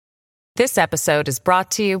This episode is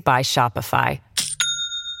brought to you by Shopify.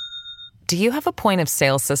 Do you have a point of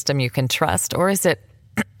sale system you can trust, or is it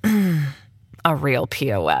a real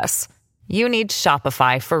POS? You need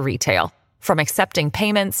Shopify for retail. From accepting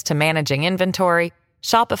payments to managing inventory,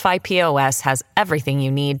 Shopify POS has everything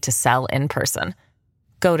you need to sell in person.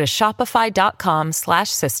 Go to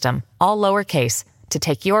shopify.com/system, all lowercase, to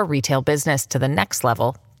take your retail business to the next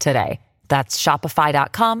level today. That's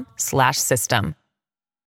shopify.com/system.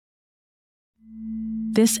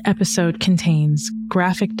 This episode contains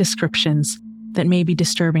graphic descriptions that may be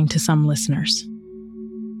disturbing to some listeners.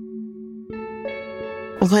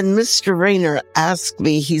 When Mr. Rayner asked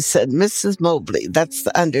me, he said, "Mrs. Mobley, that's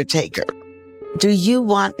the undertaker, do you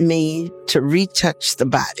want me to retouch the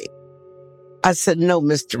body?" I said, "No,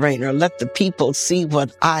 Mr. Rayner, let the people see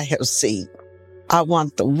what I have seen. I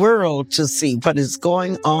want the world to see what is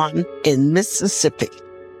going on in Mississippi,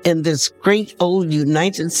 in this great old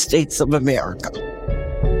United States of America."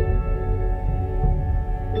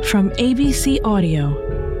 From ABC Audio,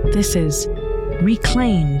 this is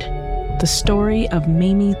Reclaimed, the story of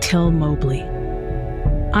Mamie Till Mobley.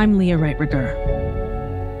 I'm Leah Wright-Rigueur.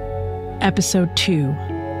 Episode 2,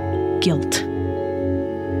 Guilt.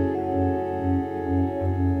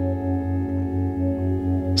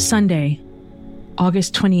 Sunday,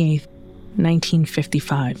 August 28th,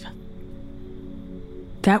 1955.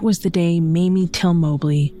 That was the day Mamie Till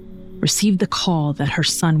Mobley received the call that her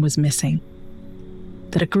son was missing,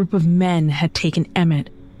 that a group of men had taken Emmett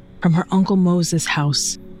from her Uncle Moses'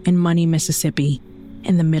 house in Money, Mississippi,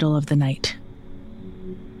 in the middle of the night.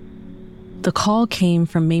 The call came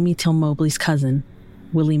from Mamie Till Mobley's cousin,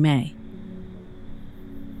 Willie Mae.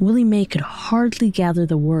 Willie Mae could hardly gather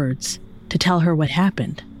the words to tell her what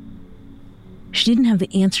happened. She didn't have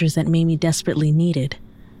the answers that Mamie desperately needed.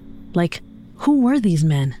 Like, who were these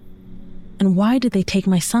men? And why did they take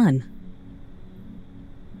my son?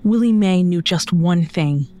 Willie Mae knew just one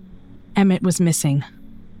thing. Emmett was missing.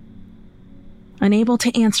 Unable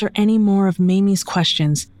to answer any more of Mamie's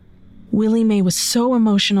questions, Willie Mae was so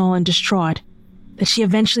emotional and distraught that she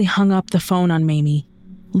eventually hung up the phone on Mamie,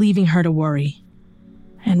 leaving her to worry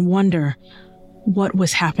and wonder what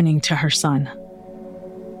was happening to her son.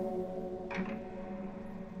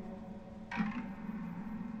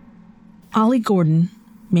 Ollie Gordon,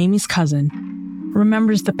 Mamie's cousin,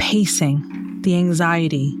 remembers the pacing, the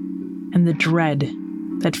anxiety, and the dread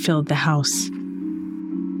that filled the house.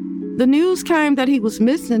 The news came that he was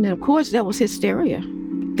missing, and of course there was hysteria.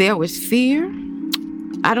 There was fear.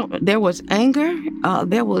 There was anger.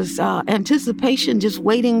 There was anticipation, just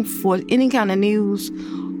waiting for any kind of news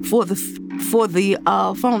for the phone.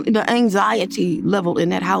 The anxiety level in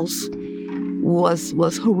that house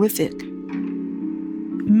was horrific.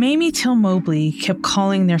 Mamie Till Mobley kept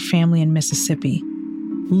calling their family in Mississippi,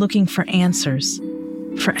 looking for answers,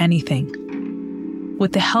 for anything.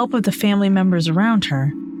 With the help of the family members around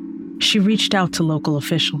her, she reached out to local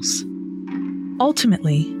officials.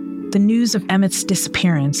 Ultimately, the news of Emmett's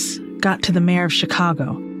disappearance got to the mayor of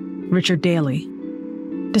Chicago, Richard Daley.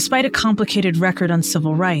 Despite a complicated record on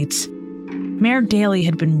civil rights, Mayor Daley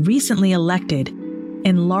had been recently elected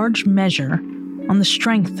in large measure on the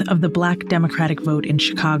strength of the Black Democratic vote in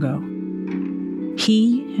Chicago.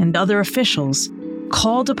 He and other officials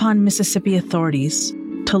called upon Mississippi authorities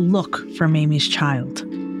to look for Mamie's child.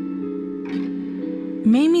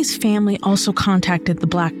 Mamie's family also contacted the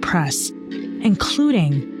Black press,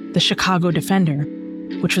 including the Chicago Defender,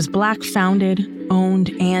 which was Black-founded, owned,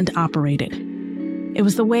 and operated. It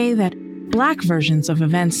was the way that Black versions of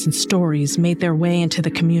events and stories made their way into the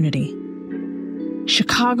community.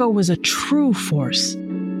 Chicago was a true force,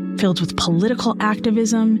 filled with political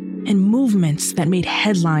activism and movements that made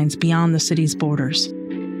headlines beyond the city's borders.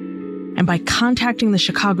 And by contacting the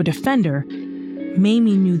Chicago Defender,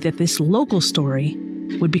 Mamie knew that this local story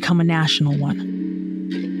would become a national one.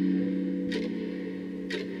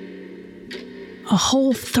 A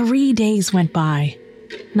whole 3 days went by,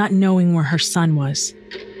 not knowing where her son was.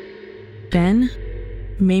 Then,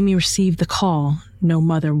 Mamie received the call no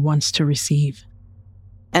mother wants to receive.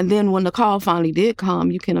 And then when the call finally did come,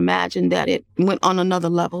 you can imagine that it went on another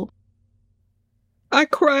level. I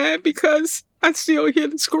cried because I still hear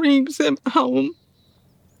the screams at home.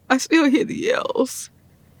 I still hear the yells.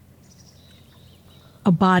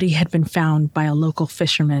 A body had been found by a local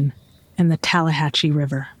fisherman in the Tallahatchie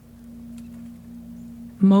River.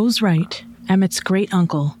 Mose Wright, Emmett's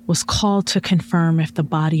great-uncle, was called to confirm if the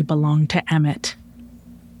body belonged to Emmett.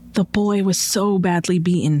 The boy was so badly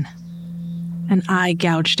beaten. An eye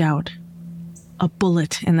gouged out, a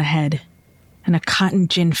bullet in the head, and a cotton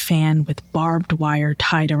gin fan with barbed wire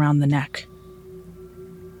tied around the neck.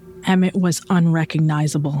 Emmett was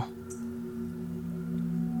unrecognizable.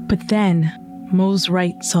 But then, Mose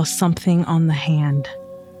Wright saw something on the hand,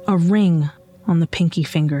 a ring on the pinky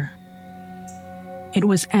finger. It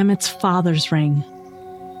was Emmett's father's ring,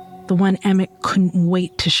 the one Emmett couldn't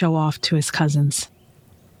wait to show off to his cousins.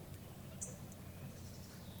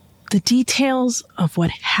 The details of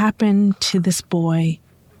what happened to this boy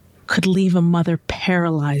could leave a mother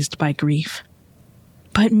paralyzed by grief.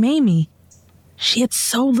 But Mamie, she had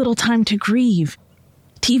so little time to grieve,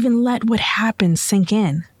 to even let what happened sink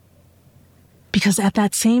in. Because at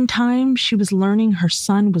that same time she was learning her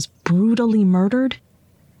son was brutally murdered,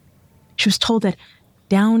 she was told that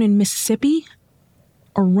down in Mississippi,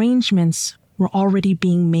 arrangements were already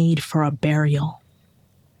being made for a burial.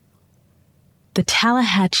 The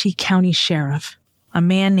Tallahatchie County Sheriff, a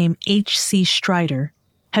man named H.C. Strider,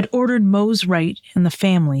 had ordered Mose Wright and the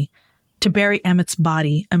family to bury Emmett's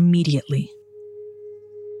body immediately.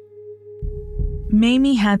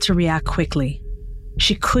 Mamie had to react quickly.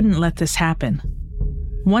 She couldn't let this happen.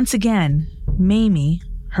 Once again, Mamie,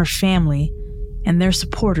 her family, and their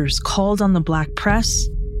supporters called on the Black press,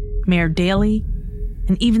 Mayor Daley,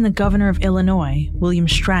 and even the governor of Illinois, William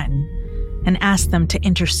Stratton, and asked them to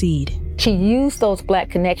intercede. She used those Black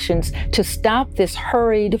connections to stop this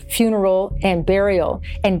hurried funeral and burial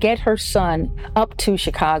and get her son up to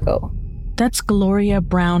Chicago. That's Gloria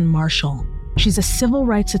Brown Marshall. She's a civil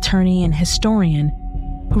rights attorney and historian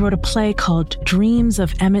who wrote a play called Dreams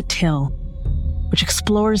of Emmett Till, which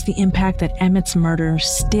explores the impact that Emmett's murder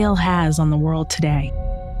still has on the world today.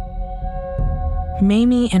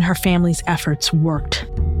 Mamie and her family's efforts worked.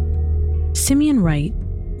 Simeon Wright,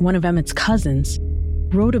 one of Emmett's cousins,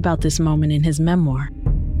 wrote about this moment in his memoir.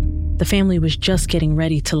 The family was just getting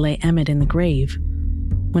ready to lay Emmett in the grave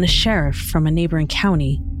when a sheriff from a neighboring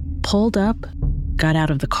county pulled up, got out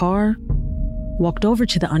of the car, walked over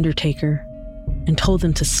to the undertaker, and told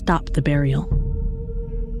them to stop the burial.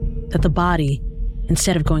 That the body,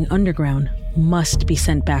 instead of going underground, must be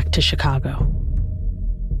sent back to Chicago.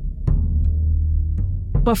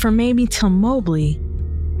 But for Mamie Till Mobley,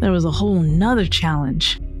 there was a whole nother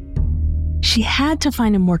challenge. She had to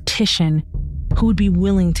find a mortician who would be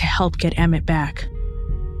willing to help get Emmett back.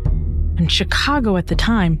 In Chicago at the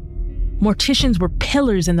time, morticians were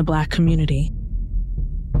pillars in the Black community.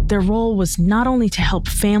 Their role was not only to help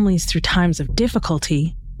families through times of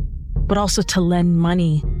difficulty, but also to lend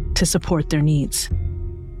money to support their needs.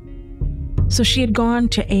 So she had gone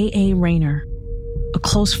to A.A. Rayner, a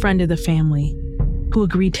close friend of the family, who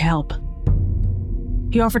agreed to help.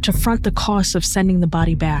 He offered to front the cost of sending the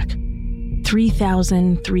body back,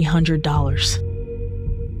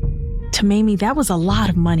 $3,300. To Mamie, that was a lot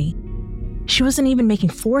of money. She wasn't even making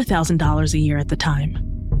 $4,000 a year at the time.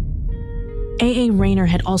 A.A. Rayner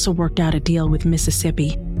had also worked out a deal with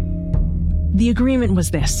Mississippi. The agreement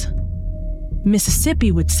was this: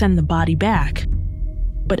 Mississippi would send the body back,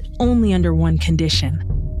 but only under one condition: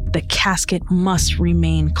 the casket must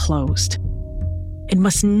remain closed. It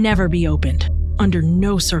must never be opened, under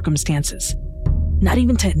no circumstances, not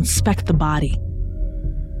even to inspect the body.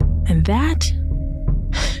 And that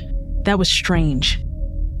was strange.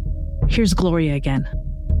 Here's Gloria again.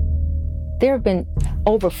 There have been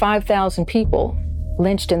over 5,000 people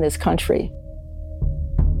lynched in this country.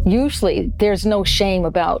 Usually, there's no shame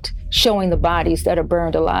about showing the bodies that are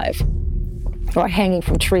burned alive or hanging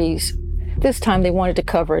from trees. This time, they wanted to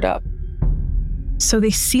cover it up. So they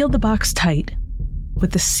sealed the box tight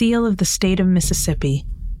with the seal of the state of Mississippi,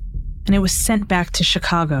 and it was sent back to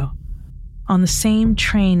Chicago on the same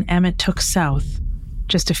train Emmett took south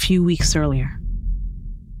just a few weeks earlier.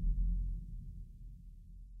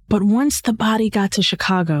 But once the body got to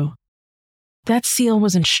Chicago, that seal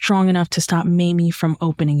wasn't strong enough to stop Mamie from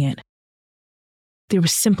opening it. There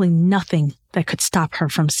was simply nothing that could stop her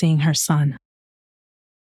from seeing her son.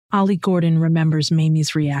 Ollie Gordon remembers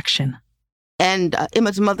Mamie's reaction. And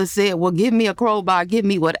Emmett's mother said, well, give me a crowbar, give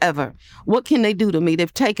me whatever. What can they do to me?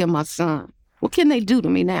 They've taken my son. What can they do to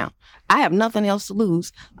me now? I have nothing else to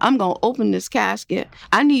lose. I'm going to open this casket.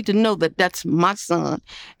 I need to know that that's my son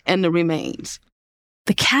and the remains.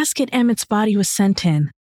 The casket Emmett's body was sent in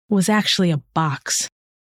was actually a box.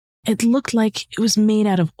 It looked like it was made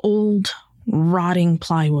out of old, rotting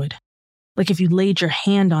plywood. Like if you laid your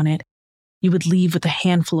hand on it, you would leave with a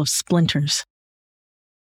handful of splinters.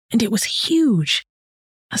 And it was huge,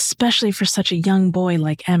 especially for such a young boy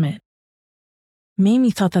like Emmett. Mamie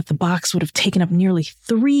thought that the box would have taken up nearly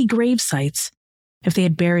 3 grave sites if they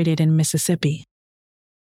had buried it in Mississippi.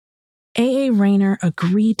 A.A. Rayner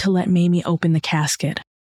agreed to let Mamie open the casket.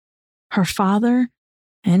 Her father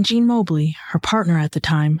and Jean Mobley, her partner at the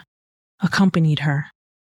time, accompanied her.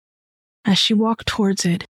 As she walked towards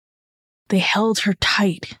it, they held her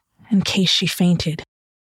tight in case she fainted.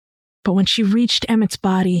 But when she reached Emmett's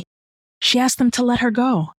body, she asked them to let her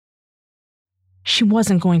go. She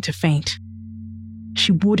wasn't going to faint.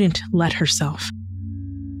 She wouldn't let herself.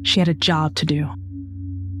 She had a job to do.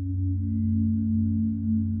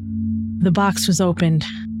 The box was opened,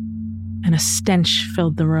 and a stench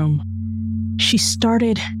filled the room. She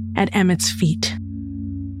started at Emmett's feet.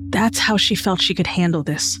 That's how she felt she could handle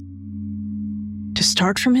this. To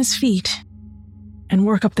start from his feet and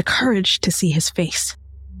work up the courage to see his face.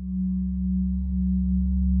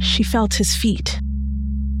 She felt his feet.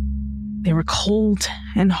 They were cold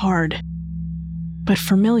and hard, but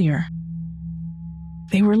familiar.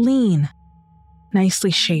 They were lean,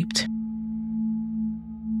 nicely shaped.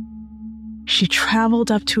 She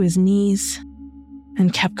traveled up to his knees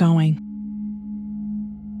and kept going.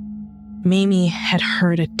 Mamie had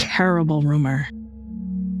heard a terrible rumor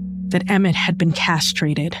that Emmett had been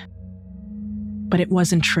castrated, but it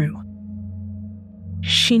wasn't true.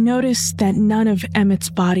 She noticed that none of Emmett's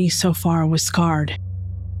body so far was scarred.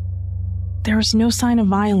 There was no sign of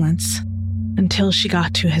violence until she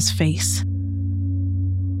got to his face.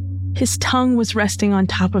 His tongue was resting on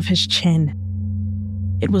top of his chin.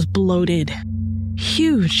 It was bloated.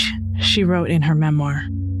 Huge, she wrote in her memoir.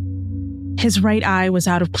 His right eye was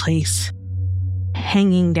out of place,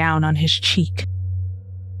 hanging down on his cheek.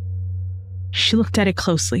 She looked at it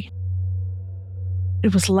closely.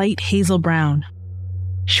 It was light hazel brown.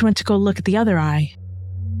 She went to go look at the other eye,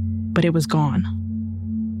 but it was gone.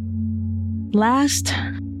 Last,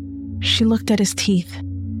 she looked at his teeth.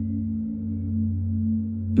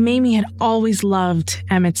 Mamie had always loved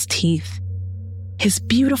Emmett's teeth, his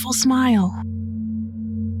beautiful smile.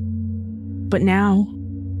 But now,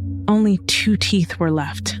 only 2 teeth were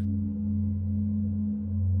left.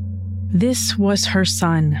 This was her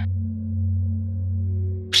son.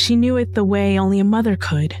 She knew it the way only a mother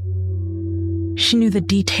could. She knew the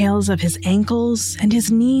details of his ankles and his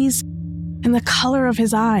knees and the color of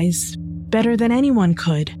his eyes better than anyone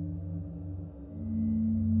could.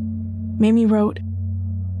 Mamie wrote,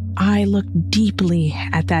 "I looked deeply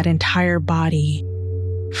at that entire body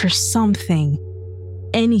for something,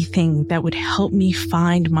 anything that would help me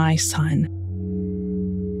find my son.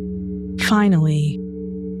 Finally,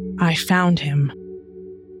 I found him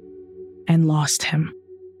and lost him."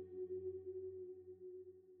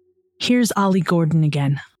 Here's Ollie Gordon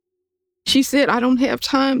again. She said, "I don't have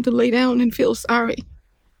time to lay down and feel sorry.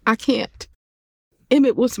 I can't.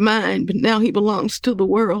 Emmett was mine, but now he belongs to the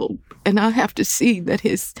world, and I have to see that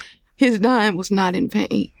his dying was not in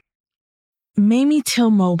vain." Mamie Till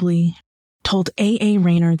Mobley told A.A.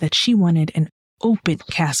 Rayner that she wanted an open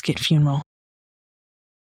casket funeral.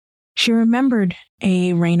 She remembered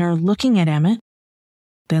A.A. Rayner looking at Emmett,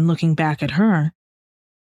 then looking back at her,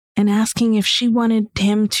 and asking if she wanted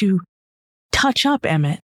him to touch up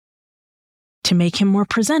Emmett to make him more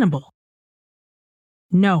presentable.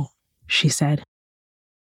 "No," she said.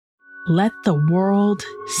 "Let the world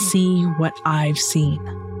see what I've seen."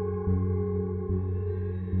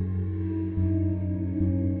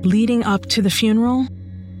 Leading up to the funeral,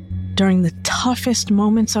 during the toughest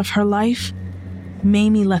moments of her life,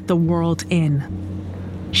 Mamie let the world in.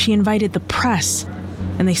 She invited the press,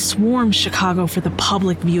 and they swarmed Chicago for the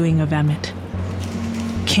public viewing of Emmett.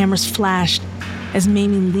 Cameras flashed as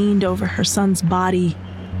Mamie leaned over her son's body,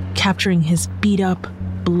 capturing his beat-up,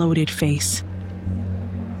 bloated face.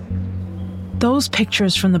 Those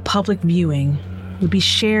pictures from the public viewing would be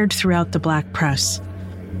shared throughout the Black press,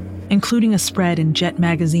 including a spread in Jet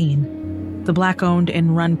magazine, the Black-owned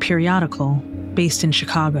and run periodical based in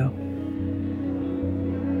Chicago.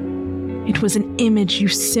 It was an image you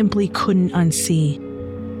simply couldn't unsee.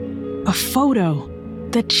 A photo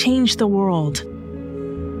that changed the world,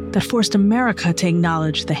 that forced America to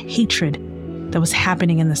acknowledge the hatred that was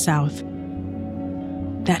happening in the South.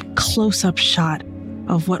 That close-up shot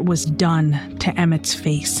of what was done to Emmett's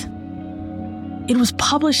face. It was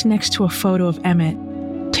published next to a photo of Emmett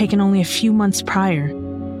taken only a few months prior.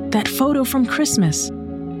 That photo from Christmas.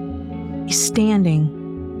 He's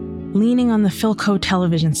standing, leaning on the Philco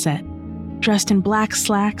television set, dressed in black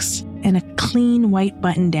slacks and a clean white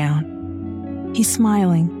button-down. He's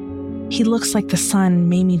smiling. He looks like the son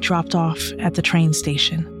Mamie dropped off at the train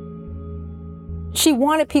station. She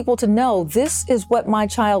wanted people to know, this is what my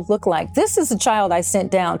child looked like. This is the child I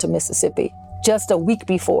sent down to Mississippi just a week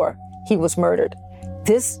before he was murdered.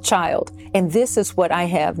 This child, and this is what I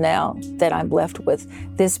have now that I'm left with,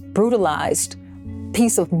 this brutalized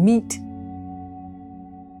piece of meat.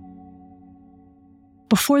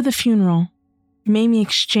 Before the funeral, Mamie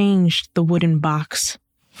exchanged the wooden box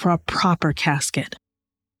for a proper casket.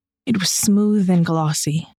 It was smooth and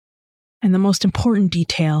glossy, and the most important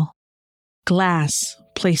detail, glass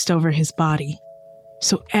placed over his body,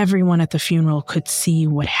 so everyone at the funeral could see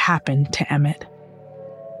what happened to Emmett.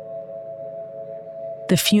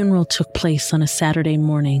 The funeral took place on a Saturday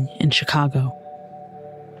morning in Chicago.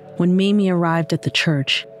 When Mamie arrived at the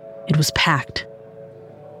church, it was packed.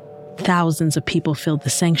 Thousands of people filled the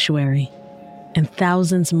sanctuary, and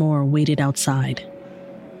thousands more waited outside.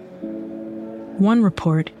 One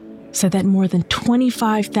report said that more than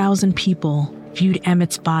 25,000 people viewed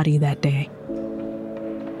Emmett's body that day.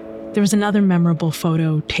 There was another memorable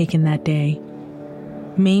photo taken that day.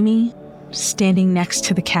 Mamie, standing next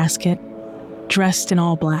to the casket, dressed in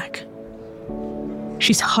all black.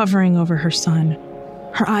 She's hovering over her son,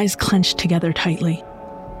 her eyes clenched together tightly.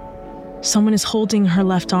 Someone is holding her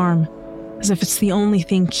left arm as if it's the only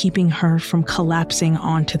thing keeping her from collapsing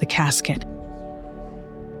onto the casket.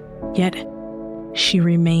 Yet, she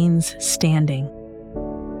remains standing.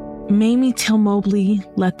 Mamie Till Mobley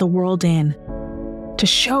let the world in to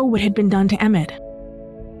show what had been done to Emmett.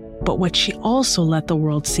 But what she also let the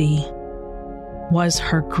world see was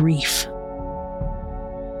her grief.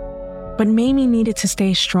 But Mamie needed to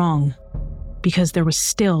stay strong because there was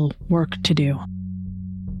still work to do.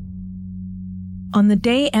 On the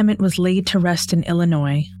day Emmett was laid to rest in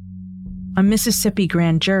Illinois, a Mississippi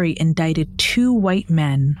grand jury indicted 2 white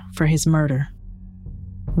men for his murder,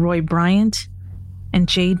 Roy Bryant and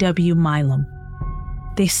J.W. Milam.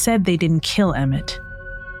 They said they didn't kill Emmett.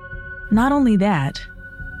 Not only that,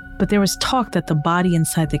 but there was talk that the body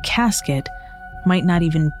inside the casket might not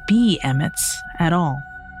even be Emmett's at all.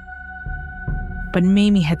 But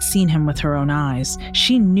Mamie had seen him with her own eyes.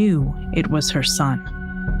 She knew it was her son.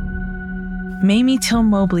 Mamie Till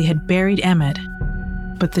Mobley had buried Emmett,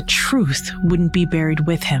 but the truth wouldn't be buried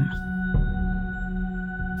with him.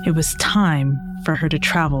 It was time for her to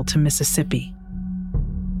travel to Mississippi.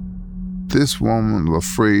 This woman was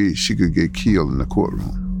afraid she could get killed in the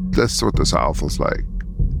courtroom. That's what the South was like.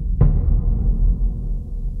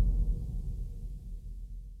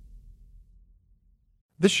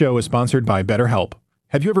 This show is sponsored by BetterHelp.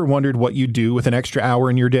 Have you ever wondered what you'd do with an extra hour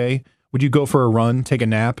in your day? Would you go for a run, take a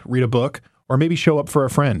nap, read a book, or maybe show up for a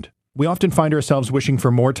friend? We often find ourselves wishing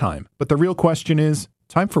for more time, but the real question is,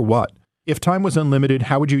 time for what? If time was unlimited,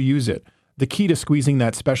 how would you use it? The key to squeezing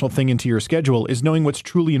that special thing into your schedule is knowing what's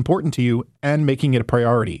truly important to you and making it a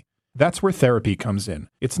priority. That's where therapy comes in.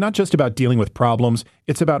 It's not just about dealing with problems,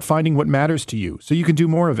 it's about finding what matters to you so you can do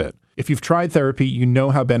more of it. If you've tried therapy, you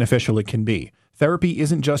know how beneficial it can be. Therapy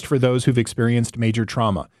isn't just for those who've experienced major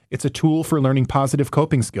trauma. It's a tool for learning positive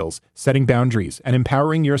coping skills, setting boundaries, and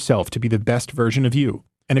empowering yourself to be the best version of you.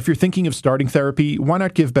 And if you're thinking of starting therapy, why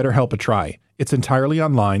not give BetterHelp a try? It's entirely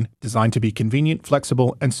online, designed to be convenient,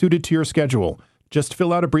 flexible, and suited to your schedule. Just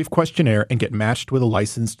fill out a brief questionnaire and get matched with a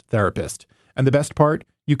licensed therapist. And the best part?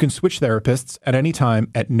 You can switch therapists at any time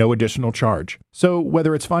at no additional charge. So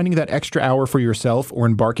whether it's finding that extra hour for yourself or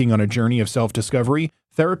embarking on a journey of self-discovery,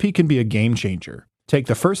 therapy can be a game changer. Take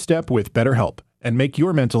the first step with BetterHelp and make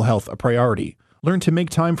your mental health a priority. Learn to make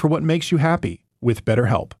time for what makes you happy with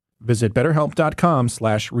BetterHelp. Visit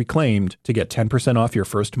BetterHelp.com/reclaimed to get 10% off your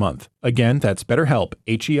first month. Again, that's BetterHelp,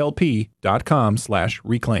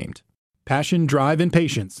 HELP.com/reclaimed. Passion, drive, and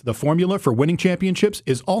patience, the formula for winning championships,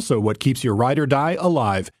 is also what keeps your ride or die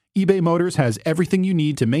alive. eBay Motors has everything you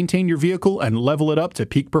need to maintain your vehicle and level it up to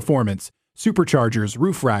peak performance. Superchargers,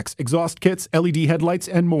 roof racks, exhaust kits, LED headlights,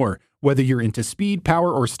 and more. Whether you're into speed,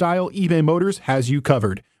 power, or style, eBay Motors has you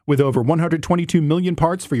covered. With over 122 million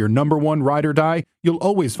parts for your number one ride or die, you'll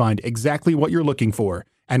always find exactly what you're looking for.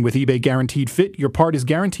 And with eBay Guaranteed Fit, your part is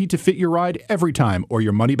guaranteed to fit your ride every time or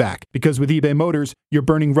your money back. Because with eBay Motors, you're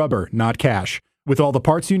burning rubber, not cash. With all the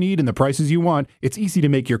parts you need and the prices you want, it's easy to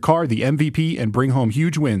make your car the MVP and bring home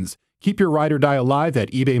huge wins. Keep your ride or die alive at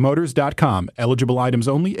ebaymotors.com. Eligible items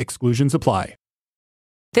only. Exclusions apply.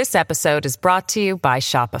 This episode is brought to you by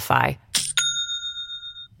Shopify.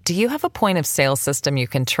 Do you have a point of sale system you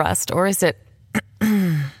can trust, or is it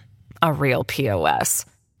a real POS?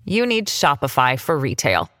 You need Shopify for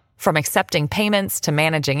retail. From accepting payments to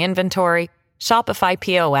managing inventory, Shopify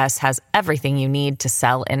POS has everything you need to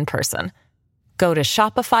sell in person. Go to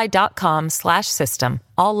shopify.com/system,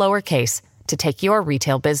 all lowercase, to take your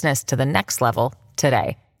retail business to the next level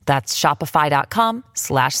today. That's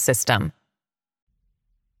shopify.com/system.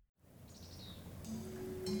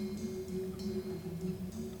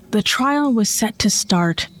 The trial was set to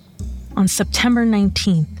start on September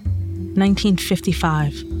 19th,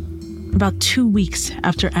 1955, about 2 weeks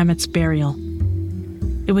after Emmett's burial.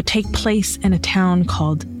 It would take place in a town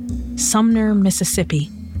called Sumner,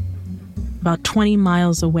 Mississippi, about 20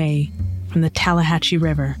 miles away from the Tallahatchie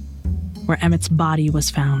River, where Emmett's body was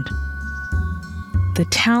found. The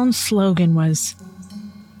town's slogan was,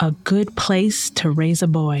 "A good place to raise a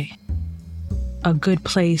boy. A good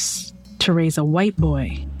place to raise a white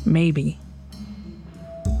boy, maybe."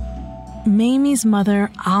 Mamie's mother,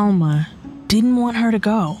 Alma, didn't want her to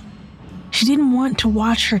go. She didn't want to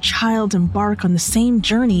watch her child embark on the same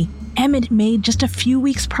journey Emmett made just a few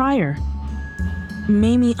weeks prior.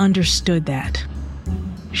 Mamie understood that.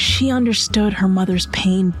 She understood her mother's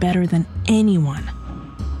pain better than anyone.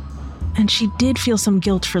 And she did feel some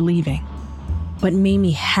guilt for leaving. But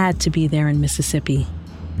Mamie had to be there in Mississippi.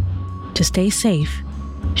 To stay safe,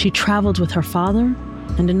 she traveled with her father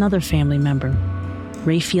and another family member,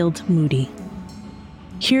 Rayfield Moody.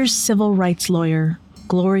 Here's civil rights lawyer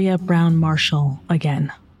Gloria Brown Marshall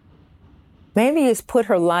again. Mamie has put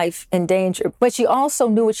her life in danger, but she also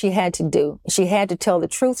knew what she had to do. She had to tell the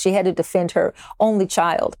truth. She had to defend her only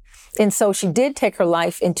child. And so she did take her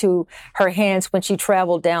life into her hands when she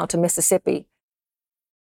traveled down to Mississippi.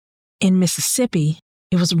 In Mississippi,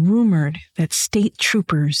 it was rumored that state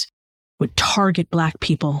troopers would target Black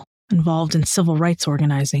people involved in civil rights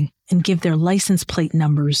organizing and give their license plate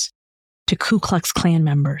numbers to Ku Klux Klan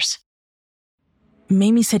members.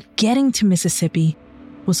 Mamie said getting to Mississippi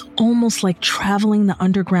was almost like traveling the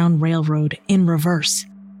Underground Railroad in reverse,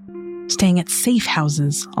 staying at safe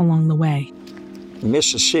houses along the way.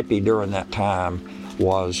 Mississippi during that time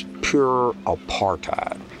was pure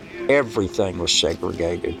apartheid. Everything was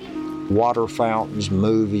segregated. Water fountains,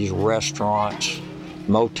 movies, restaurants,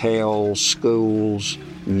 motels, schools,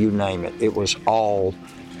 you name it. It was all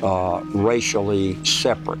racially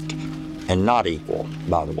separate and not equal,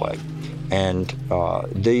 by the way. And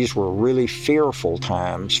these were really fearful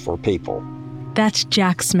times for people. That's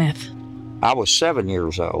Jack Smith. I was 7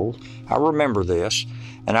 years old. I remember this.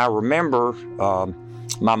 And I remember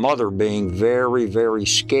my mother being very, very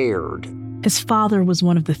scared. His father was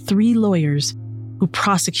one of the 3 lawyers who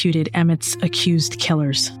prosecuted Emmett's accused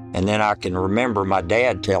killers. And then I can remember my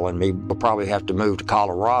dad telling me we'll probably have to move to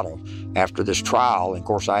Colorado after this trial. And of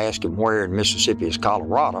course, I asked him where in Mississippi is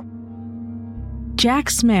Colorado.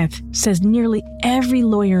 Jack Smith says nearly every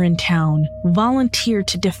lawyer in town volunteered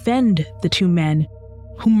to defend the 2 men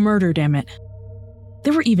who murdered Emmett.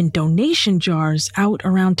 There were even donation jars out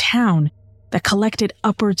around town that collected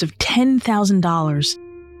upwards of $10,000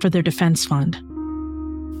 for their defense fund.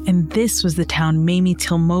 And this was the town Mamie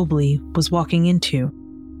Till Mobley was walking into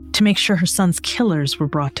to make sure her son's killers were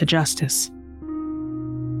brought to justice.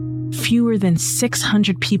 Fewer than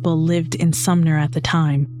 600 people lived in Sumner at the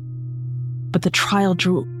time, but the trial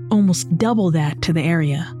drew almost double that to the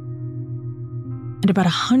area. And about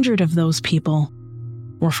 100 of those people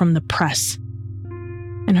were from the press.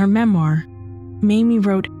 In her memoir, Mamie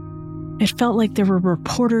wrote, "It felt like there were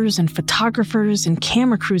reporters and photographers and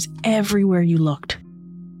camera crews everywhere you looked."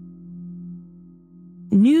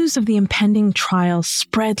 News of the impending trial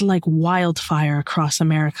spread like wildfire across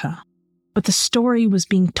America, but the story was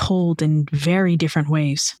being told in very different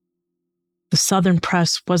ways. The Southern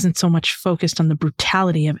press wasn't so much focused on the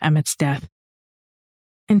brutality of Emmett's death.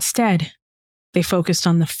 Instead, they focused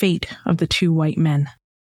on the fate of the 2 white men,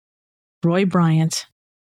 Roy Bryant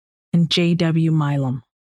and J.W. Milam.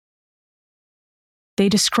 They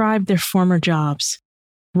described their former jobs.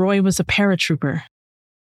 Roy was a paratrooper.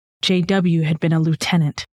 J.W. had been a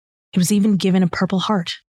lieutenant. He was even given a Purple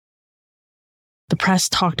Heart. The press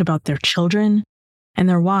talked about their children and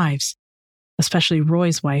their wives, especially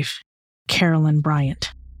Roy's wife, Carolyn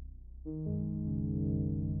Bryant.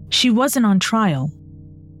 She wasn't on trial,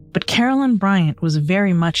 but Carolyn Bryant was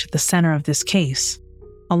very much at the center of this case,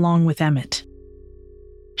 along with Emmett.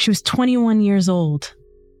 She was 21 years old,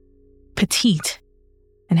 petite,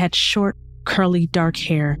 and had short, curly, dark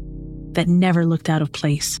hair that never looked out of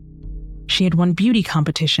place. She had won beauty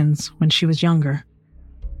competitions when she was younger.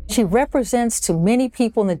 She represents to many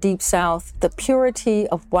people in the Deep South the purity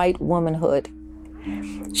of white womanhood.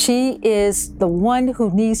 She is the one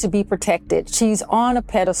who needs to be protected. She's on a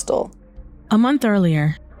pedestal. A month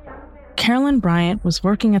earlier, Carolyn Bryant was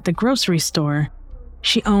working at the grocery store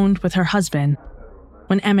she owned with her husband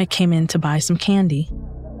when Emmett came in to buy some candy.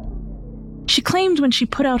 She claimed when she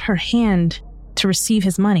put out her hand to receive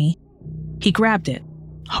his money, he grabbed it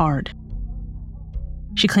hard.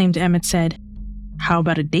 She claimed Emmett said, "How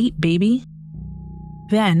about a date, baby?"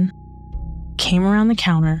 Then came around the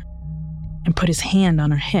counter and put his hand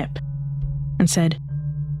on her hip and said,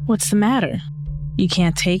 "What's the matter? You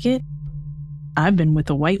can't take it? I've been with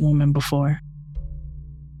a white woman before."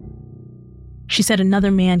 She said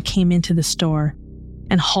another man came into the store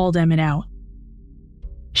and hauled Emmett out.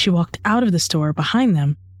 She walked out of the store behind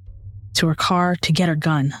them to her car to get her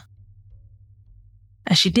gun.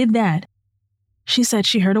 As she did that, she said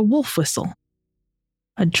she heard a wolf whistle,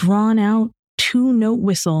 a drawn-out, 2-note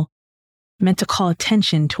whistle meant to call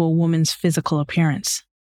attention to a woman's physical appearance.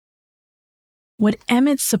 What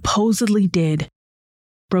Emmett supposedly did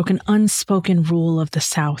broke an unspoken rule of the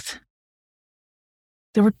South.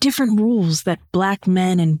 There were different rules that Black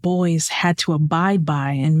men and boys had to abide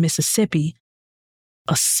by in Mississippi,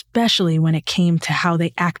 especially when it came to how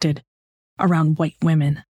they acted around white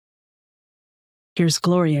women. Here's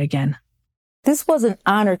Gloria again. This was an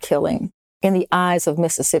honor killing in the eyes of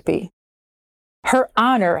Mississippi. Her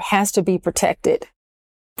honor has to be protected.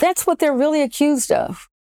 That's what they're really accused of.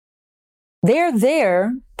 They're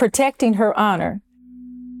there protecting her honor.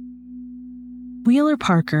 Wheeler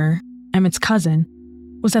Parker, Emmett's cousin,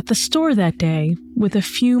 was at the store that day with a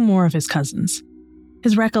few more of his cousins.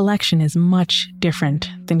 His recollection is much different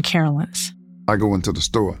than Carolyn's. I go into the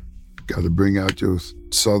store. Got to bring out your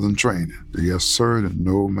Southern training. Yes, sir, and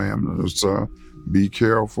no, ma'am, no, sir. Be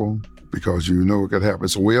careful, because you know it could happen.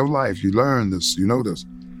 It's a way of life. You learn this, you know this.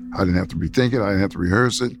 I didn't have to be thinking, I didn't have to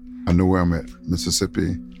rehearse it. I know where I'm at, Mississippi,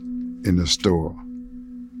 in the store.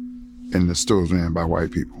 And the store's ran by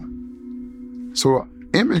white people. So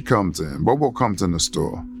Emmett comes in, Bobo comes in the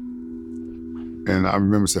store. And I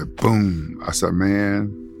remember said, boom. I said,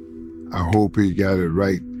 man, I hope he got it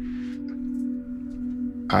right.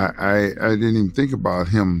 I didn't even think about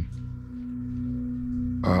him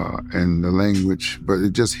and the language, but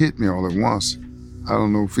it just hit me all at once. I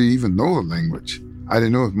don't know if he even know the language. I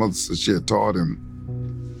didn't know his mother said she had taught him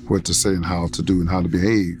what to say and how to do and how to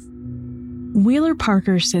behave. Wheeler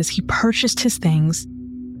Parker says he purchased his things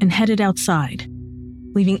and headed outside,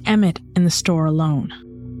 leaving Emmett in the store alone.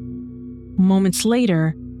 Moments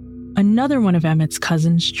later, another one of Emmett's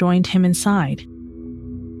cousins joined him inside.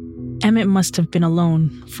 Emmett must have been alone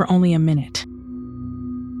for only a minute.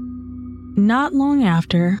 Not long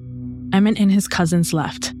after, Emmett and his cousins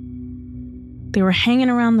left. They were hanging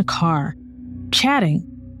around the car, chatting,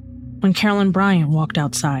 when Carolyn Bryant walked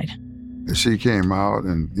outside. She came out,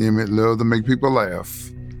 and Emmett loved to make people laugh.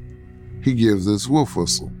 He gives this wolf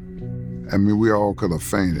whistle. I mean, we all could have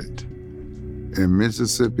fainted. In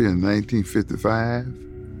Mississippi in 1955,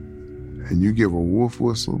 and you give a wolf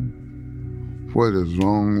whistle, what is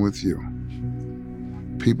wrong with you?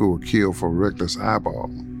 People were killed for reckless eyeball.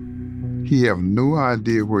 He have no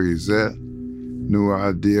idea where he's at, no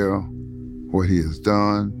idea what he has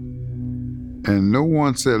done, and no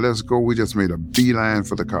one said, let's go. We just made a beeline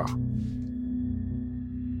for the car.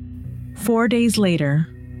 4 days later,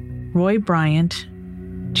 Roy Bryant,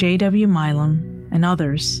 J.W. Milam, and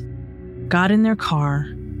others got in their car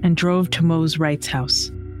and drove to Mose Wright's house.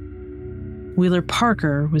 Wheeler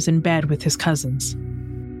Parker was in bed with his cousins.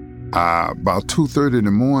 About 2:30 in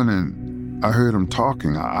the morning, I heard them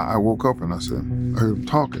talking. I woke up and I said, I heard them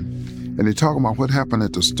talking. And they talking about what happened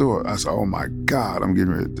at the store. I said, oh my God, I'm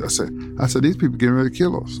getting ready. I said, these people getting ready to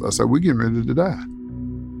kill us. I said, we're getting ready to die.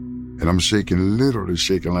 And I'm shaking, literally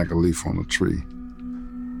shaking like a leaf on a tree.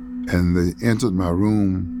 And they entered my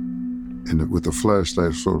room with the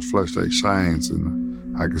flashlight, so the flashlight shines,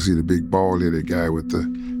 and I could see the big bald-headed guy with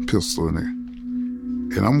the pistol in it.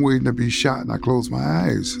 And I'm waiting to be shot, and I closed my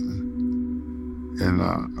eyes. And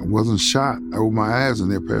I wasn't shot. I opened my eyes,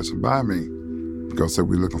 and they're passing by me because they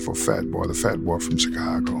were looking for Fat Boy, the Fat Boy from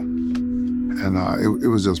Chicago. And it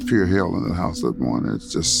was just pure hell in the house that morning.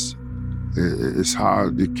 It's just, it's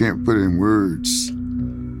hard. You can't put it in words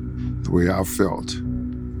the way I felt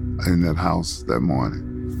in that house that morning.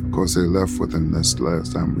 Of course, they left within this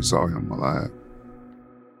last time we saw him alive.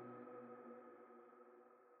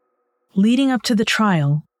 Leading up to the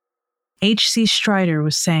trial, H.C. Strider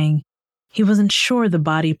was saying he wasn't sure the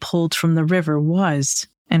body pulled from the river was,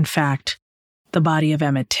 in fact, the body of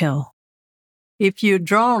Emmett Till. If you'd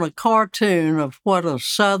drawn a cartoon of what a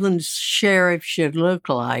Southern sheriff should look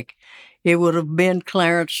like, it would have been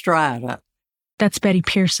Clarence Strider. That's Betty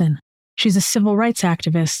Pearson. She's a civil rights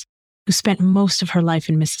activist who spent most of her life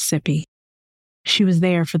in Mississippi. She was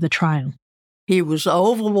there for the trial. He was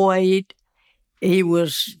overweight. He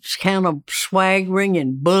was kind of swaggering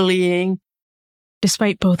and bullying.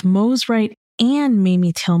 Despite both Mose Wright and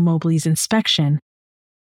Mamie Till Mobley's inspection,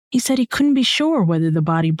 he said he couldn't be sure whether the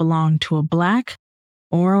body belonged to a black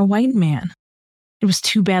or a white man. It was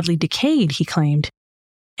too badly decayed, he claimed,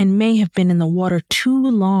 and may have been in the water too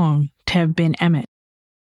long to have been Emmett.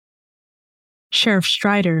 Sheriff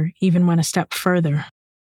Strider even went a step further.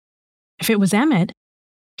 If it was Emmett,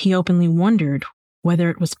 he openly wondered whether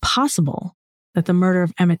it was possible that the murder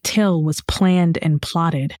of Emmett Till was planned and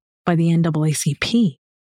plotted by the NAACP.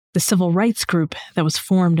 the civil rights group that was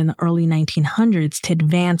formed in the early 1900s to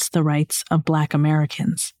advance the rights of Black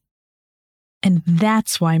Americans. And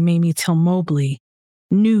that's why Mamie Till Mobley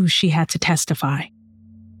knew she had to testify.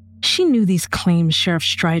 She knew these claims Sheriff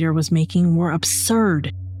Strider was making were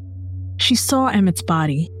absurd. She saw Emmett's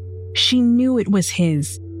body. She knew it was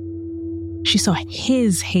his. She saw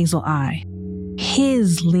his hazel eye,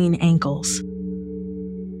 his lean ankles.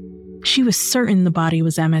 She was certain the body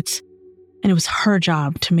was Emmett's, and it was her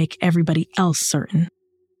job to make everybody else certain.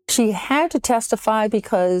 She had to testify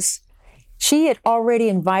because she had already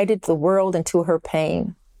invited the world into her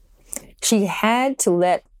pain. She had to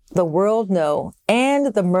let the world know,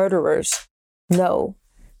 and the murderers know,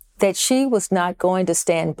 that she was not going to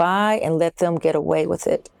stand by and let them get away with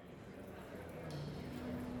it.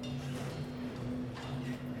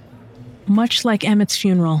 Much like Emmett's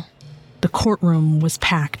funeral, the courtroom was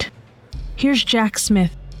packed. Here's Jack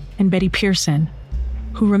Smith and Betty Pearson,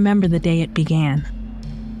 who remember the day it began.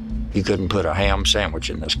 You couldn't put a ham sandwich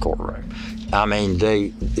in this courtroom. I mean,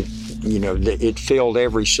 it filled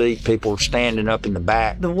every seat. People were standing up in the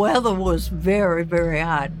back. The weather was very, very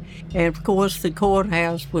hot. And of course, the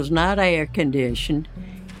courthouse was not air conditioned.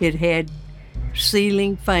 It had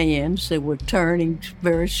ceiling fans that were turning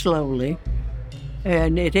very slowly.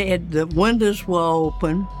 And the windows were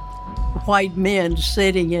open. White men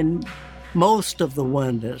sitting in most of the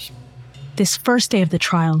windows. This first day of the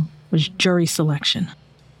trial was jury selection.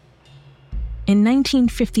 In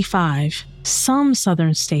 1955, some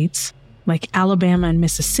southern states, like Alabama and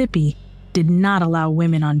Mississippi, did not allow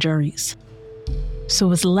women on juries. So it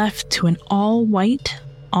was left to an all-white,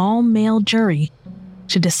 all-male jury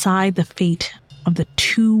to decide the fate of the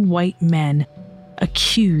two white men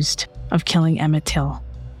accused of killing Emmett Till.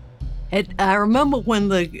 I remember when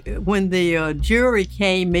the jury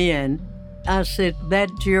came in, I said, that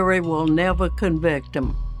jury will never convict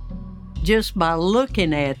them. Just by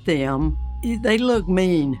looking at them, they look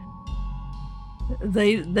mean.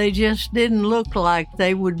 They just didn't look like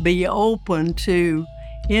they would be open to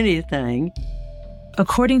anything.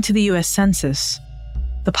 According to the U.S. Census,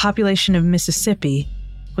 the population of Mississippi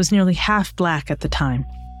was nearly half Black at the time.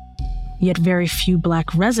 Yet very few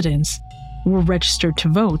Black residents were registered to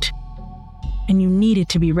vote, and you needed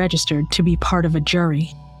to be registered to be part of a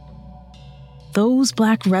jury. Those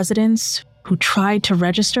Black residents who tried to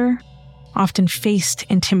register often faced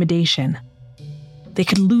intimidation. They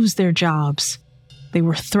could lose their jobs. They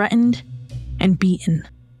were threatened and beaten.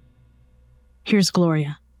 Here's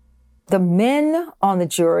Gloria. The men on the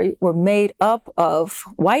jury were made up of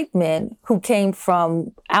white men who came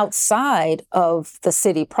from outside of the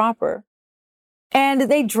city proper. And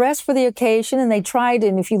they dressed for the occasion, and they tried,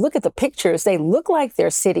 and if you look at the pictures, they look like they're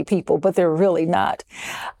city people, but they're really not.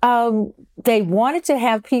 They wanted to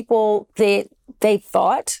have people that they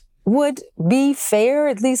thought would be fair,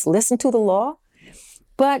 at least listen to the law.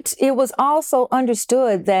 But it was also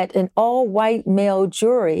understood that an all-white male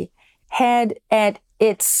jury had at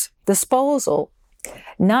its disposal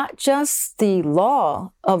not just the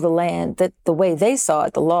law of the land, that the way they saw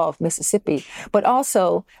it, the law of Mississippi, but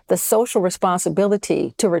also the social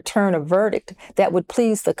responsibility to return a verdict that would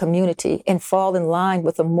please the community and fall in line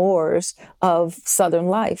with the mores of Southern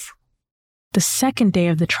life. The second day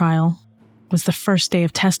of the trial was the first day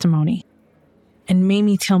of testimony, and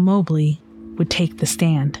Mamie Till Mobley would take the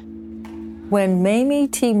stand. When Mamie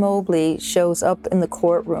T. Mobley shows up in the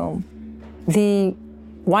courtroom, the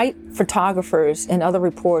white photographers and other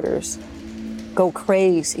reporters go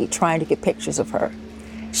crazy trying to get pictures of her.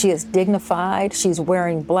 She is dignified. She's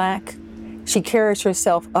wearing black. She carries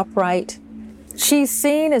herself upright. She's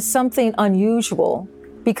seen as something unusual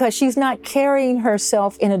because she's not carrying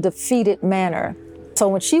herself in a defeated manner. So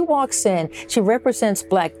when she walks in, she represents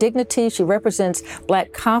Black dignity, she represents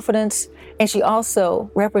Black confidence, and she also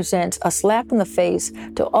represents a slap in the face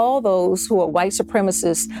to all those who are white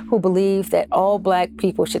supremacists who believe that all Black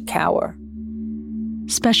people should cower.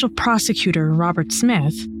 Special Prosecutor Robert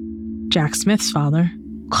Smith, Jack Smith's father,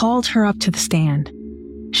 called her up to the stand.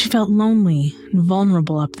 She felt lonely and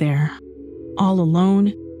vulnerable up there, all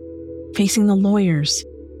alone, facing the lawyers,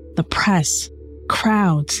 the press,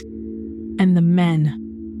 crowds, and the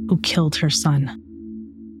men who killed her son.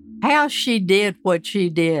 How she did what she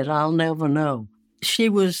did, I'll never know. She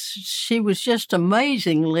was just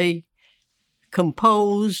amazingly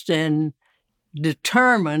composed and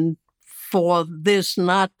determined for this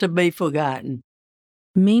not to be forgotten.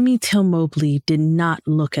 Mamie Till Mobley did not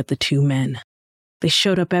look at the two men. They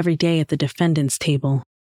showed up every day at the defendant's table,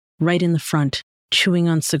 right in the front, chewing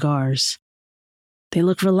on cigars. They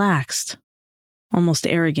looked relaxed, almost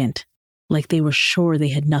arrogant, like they were sure they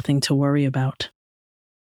had nothing to worry about.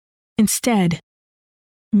 Instead,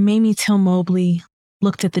 Mamie Till Mobley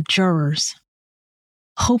looked at the jurors,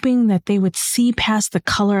 hoping that they would see past the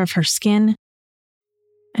color of her skin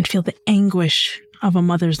and feel the anguish of a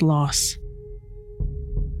mother's loss.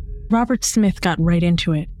 Robert Smith got right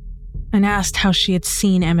into it and asked how she had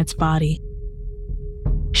seen Emmett's body.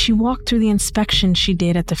 She walked through the inspection she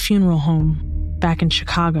did at the funeral home back in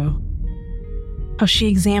Chicago, how she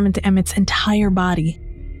examined Emmett's entire body,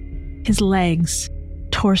 his legs,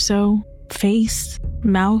 torso, face,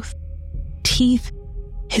 mouth, teeth,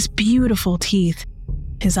 his beautiful teeth,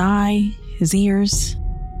 his eye, his ears.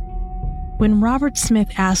 When Robert Smith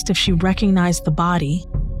asked if she recognized the body,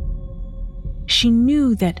 she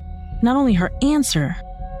knew that not only her answer,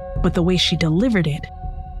 but the way she delivered it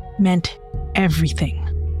meant everything.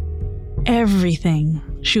 Everything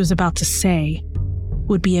she was about to say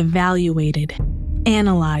would be evaluated,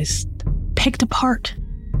 analyzed, picked apart.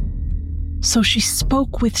 So she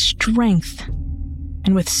spoke with strength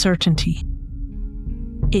and with certainty.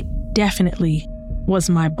 "It definitely was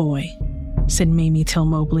my boy," said Mamie Till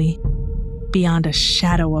Mobley, beyond a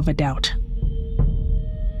shadow of a doubt.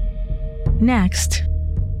 Next,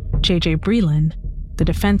 J.J. Breland, the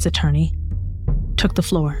defense attorney, took the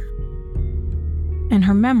floor. In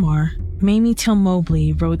her memoir, Mamie Till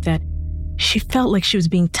Mobley wrote that she felt like she was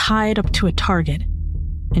being tied up to a target,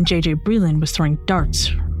 and J.J. Breland was throwing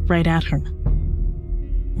darts right at her.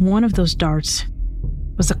 One of those darts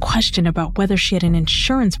was a question about whether she had an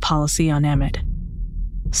insurance policy on Emmett,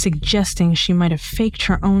 suggesting she might have faked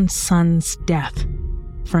her own son's death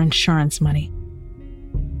for insurance money.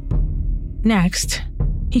 Next,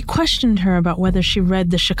 he questioned her about whether she read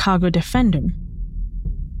the Chicago Defender.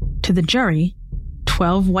 To the jury,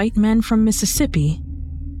 12 white men from Mississippi,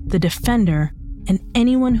 the Defender, and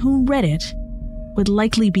anyone who read it would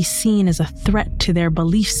likely be seen as a threat to their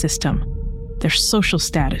belief system, their social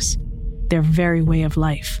status, their very way of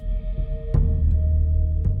life.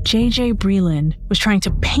 J.J. Breland was trying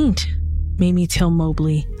to paint Mamie Till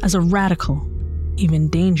Mobley as a radical, even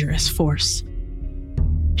dangerous force.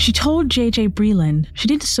 She told J.J. Breland she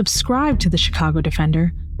didn't subscribe to the Chicago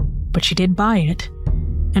Defender, but she did buy it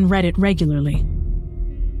and read it regularly.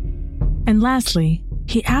 And lastly,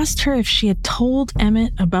 he asked her if she had told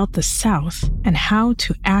Emmett about the South and how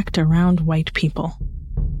to act around white people.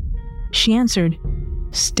 She answered,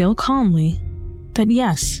 still calmly, that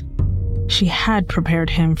yes, she had prepared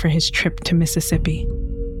him for his trip to Mississippi.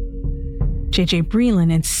 J.J.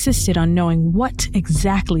 Breland insisted on knowing what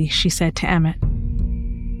exactly she said to Emmett.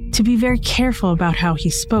 To be very careful about how he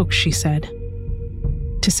spoke, she said.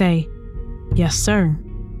 To say, yes, sir,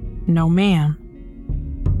 no, ma'am,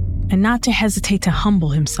 and not to hesitate to humble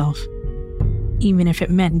himself, even if it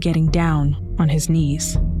meant getting down on his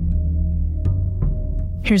knees.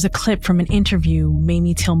 Here's a clip from an interview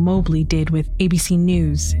Mamie Till Mobley did with ABC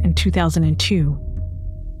News in 2002,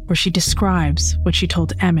 where she describes what she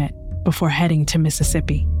told Emmett before heading to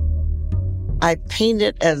Mississippi. I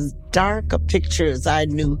painted as dark a picture as I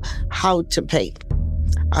knew how to paint.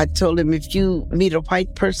 I told him, if you meet a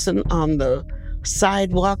white person on the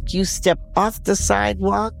sidewalk, you step off the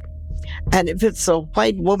sidewalk. And if it's a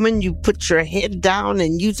white woman, you put your head down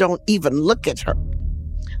and you don't even look at her.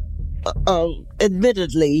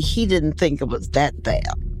 Admittedly, he didn't think it was that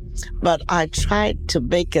bad. But I tried to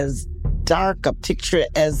make as dark a picture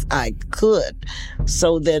as I could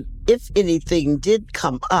so that if anything did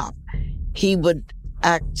come up, he would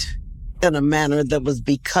act in a manner that was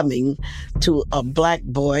becoming to a black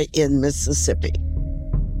boy in Mississippi.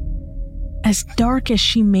 As dark as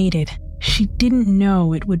she made it, she didn't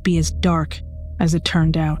know it would be as dark as it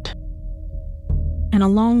turned out. And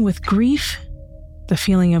along with grief, the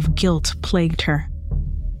feeling of guilt plagued her.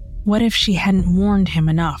 What if she hadn't warned him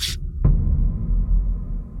enough?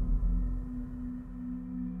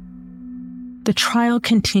 The trial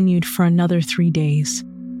continued for another 3 days,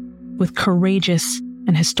 with courageous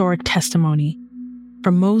and historic testimony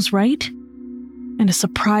from Mose Wright and a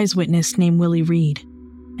surprise witness named Willie Reed,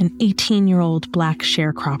 an 18-year-old black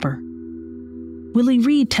sharecropper. Willie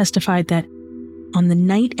Reed testified that on the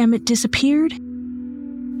night Emmett disappeared,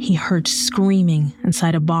 he heard screaming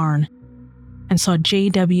inside a barn and saw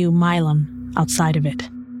J.W. Milam outside of it.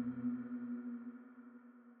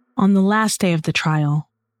 On the last day of the trial,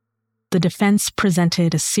 the defense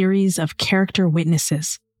presented a series of character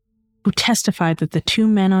witnesses who testified that the two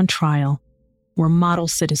men on trial were model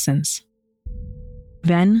citizens.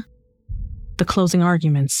 Then, the closing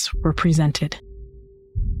arguments were presented.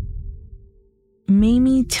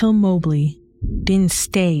 Mamie Till Mobley didn't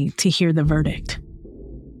stay to hear the verdict.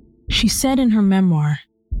 She said in her memoir,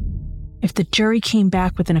 if the jury came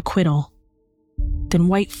back with an acquittal, then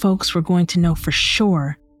white folks were going to know for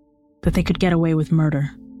sure that they could get away with murder.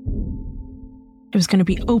 It was going to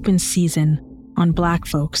be open season on Black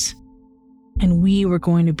folks, and we were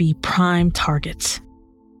going to be prime targets.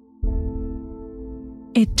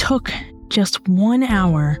 It took just 1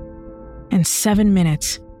 hour and 7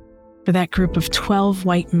 minutes for that group of 12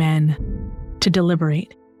 white men to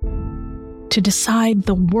deliberate, to decide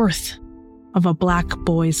the worth of a Black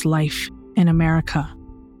boy's life in America.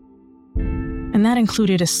 And that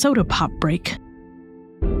included a soda pop break,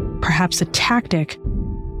 perhaps a tactic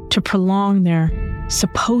to prolong their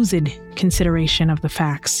supposed consideration of the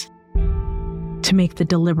facts, to make the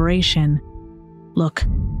deliberation look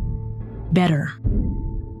better.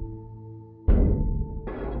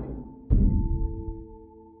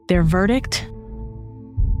 Their verdict?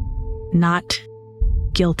 Not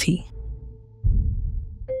guilty.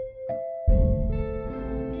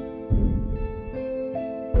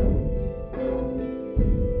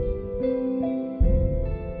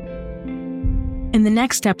 In the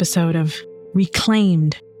next episode of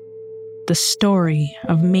Reclaimed, the story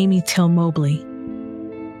of Mamie Till Mobley,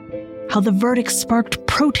 how the verdict sparked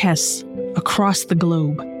protests across the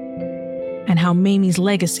globe, and how Mamie's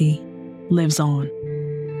legacy lives on.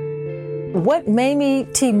 What Mamie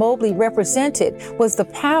T. Mobley represented was the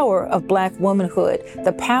power of Black womanhood,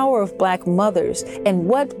 the power of Black mothers, and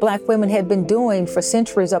what Black women had been doing for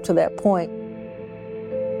centuries up to that point.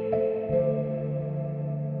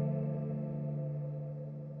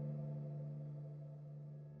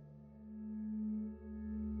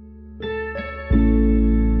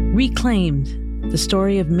 Reclaimed, the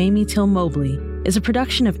story of Mamie Till Mobley, is a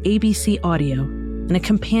production of ABC Audio and a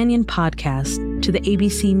companion podcast to the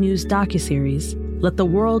ABC News docuseries Let the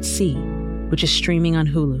World See, which is streaming on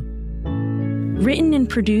Hulu. Written and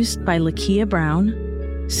produced by Lakia Brown,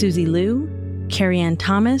 Susie Liu, Carrie Ann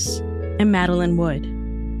Thomas, and Madeline Wood,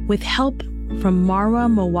 with help from Marwa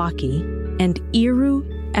Mawaki and Iru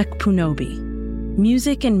Ekpunobi.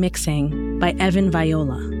 Music and mixing by Evan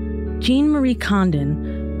Viola. Jean Marie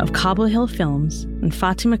Condon of Cobble Hill Films and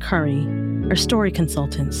Fatima Curry are story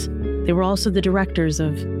consultants. They were also the directors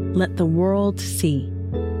of Let the World See.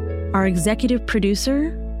 Our executive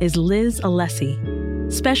producer is Liz Alessi.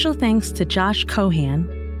 Special thanks to Josh Cohan,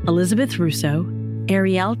 Elizabeth Russo,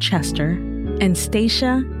 Ariel Chester, and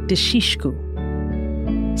Stacia Deshishku.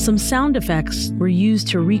 Some sound effects were used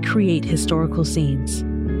to recreate historical scenes.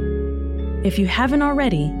 If you haven't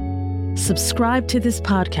already, subscribe to this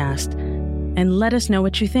podcast and let us know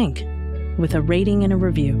what you think with a rating and a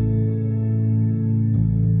review.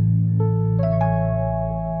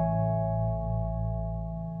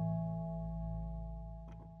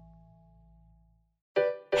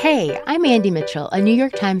 Hey, I'm Andy Mitchell, a New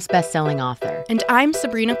York Times bestselling author. And I'm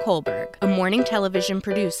Sabrina Kohlberg, a morning television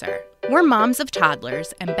producer. We're moms of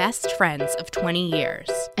toddlers and best friends of 20 years.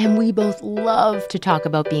 And we both love to talk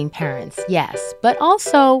about being parents, yes, but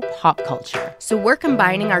also pop culture. So we're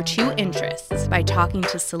combining our two interests by talking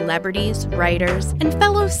to celebrities, writers, and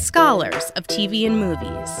fellow scholars of TV and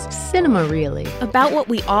movies. Cinema, really. About what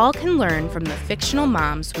we all can learn from the fictional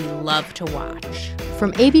moms we love to watch.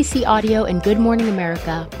 From ABC Audio and Good Morning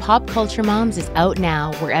America, Pop Culture Moms is out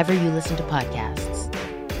now wherever you listen to podcasts.